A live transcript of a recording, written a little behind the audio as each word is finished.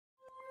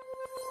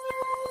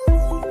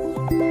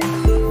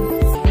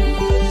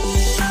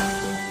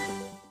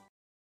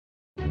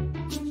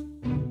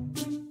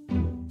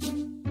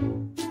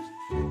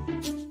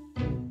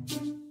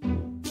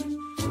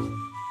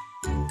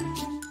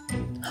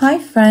Hi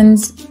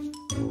friends!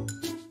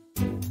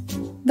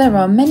 There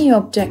are many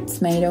objects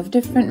made of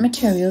different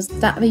materials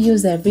that we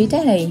use every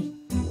day.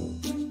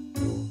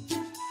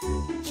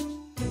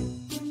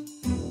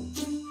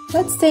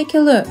 Let's take a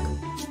look.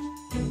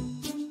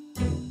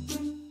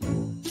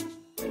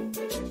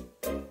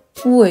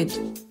 Wood.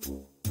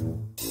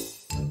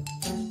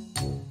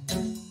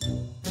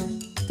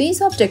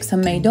 These objects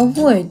are made of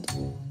wood.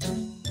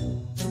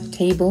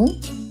 Table,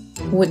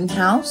 wooden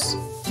house,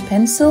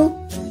 pencil,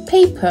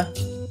 paper.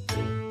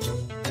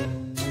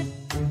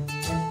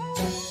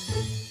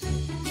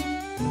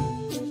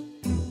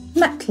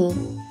 Metal.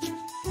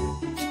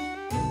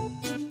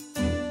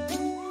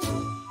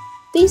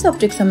 These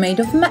objects are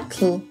made of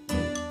metal.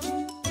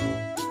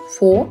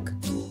 Fork,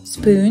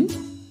 spoon,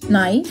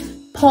 knife,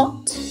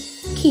 pot,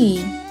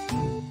 key.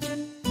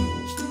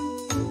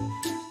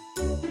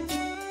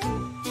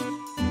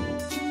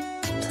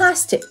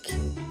 Plastic.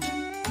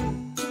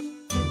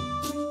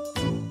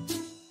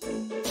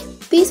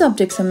 These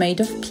objects are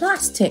made of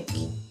plastic.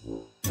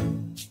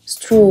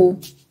 Straw,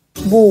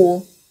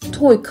 ball,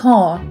 toy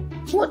car,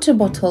 water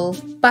bottle,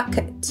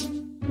 bucket.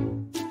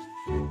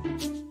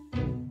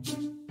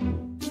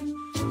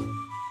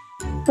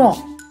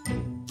 Rock.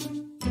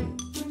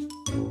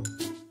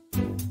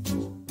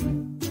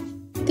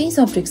 These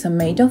objects are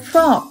made of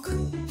rock.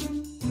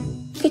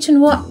 Kitchen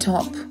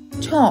worktop,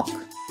 chalk,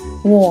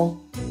 wall,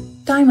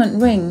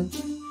 diamond ring.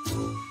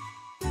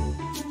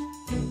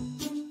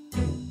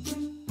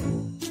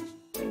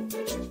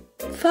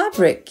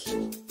 Fabric.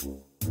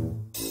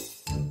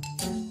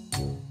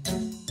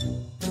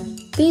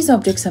 These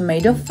objects are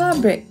made of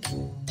fabric.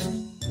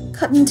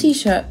 Cotton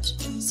t-shirt,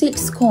 silk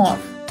scarf,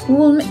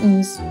 wool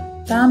mittens,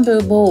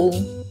 bamboo bowl.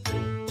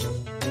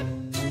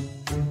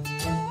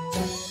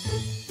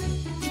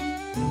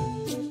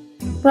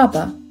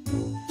 Rubber.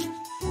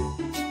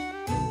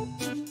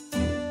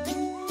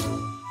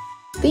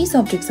 These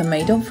objects are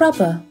made of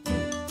rubber.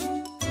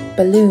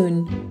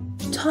 Balloon,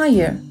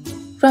 tire,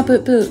 rubber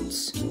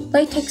boots,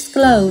 latex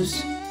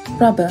gloves,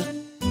 rubber.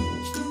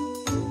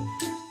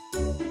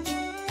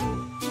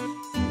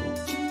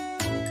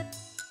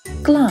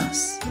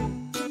 Glass.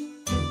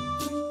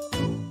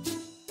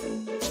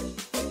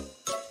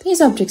 These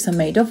objects are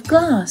made of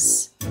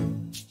glass.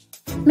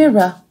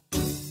 Mirror,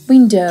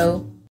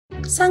 window,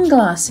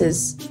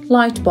 sunglasses,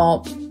 light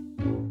bulb.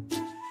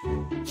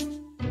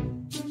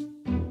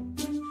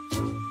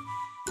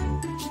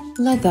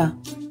 Leather.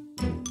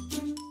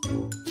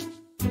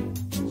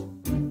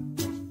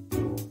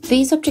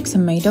 These objects are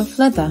made of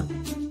leather.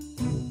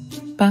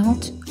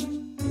 Belt,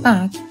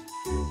 bag,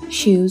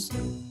 shoes,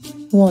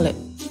 wallet.